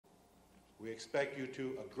We expect you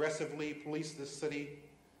to aggressively police this city,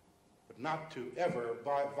 but not to ever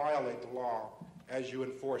violate the law as you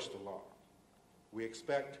enforce the law. We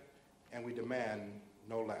expect and we demand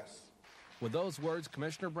no less. With those words,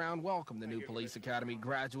 Commissioner Brown welcomed the new Police Academy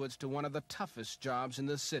graduates to one of the toughest jobs in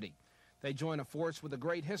the city. They join a force with a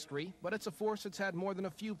great history, but it's a force that's had more than a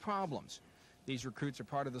few problems. These recruits are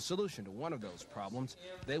part of the solution to one of those problems.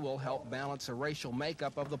 They will help balance the racial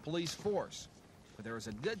makeup of the police force. But there is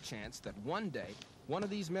a good chance that one day, one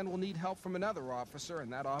of these men will need help from another officer,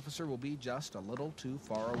 and that officer will be just a little too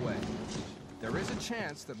far away. There is a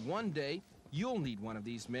chance that one day you'll need one of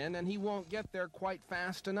these men, and he won't get there quite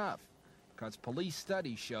fast enough. Because police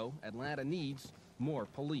studies show Atlanta needs more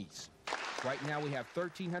police. Right now we have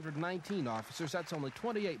 1,319 officers. That's only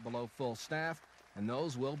 28 below full staff, and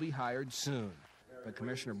those will be hired soon. But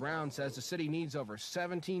Commissioner Brown says the city needs over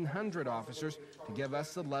 1,700 officers to give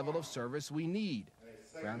us the level of service we need.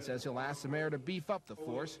 Brown says he'll ask the mayor to beef up the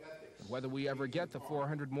force. But whether we ever get the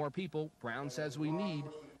 400 more people Brown says we need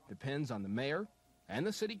depends on the mayor and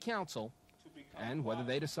the city council, and whether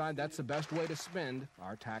they decide that's the best way to spend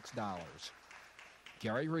our tax dollars.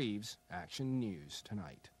 Gary Reaves, Action News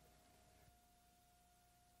Tonight.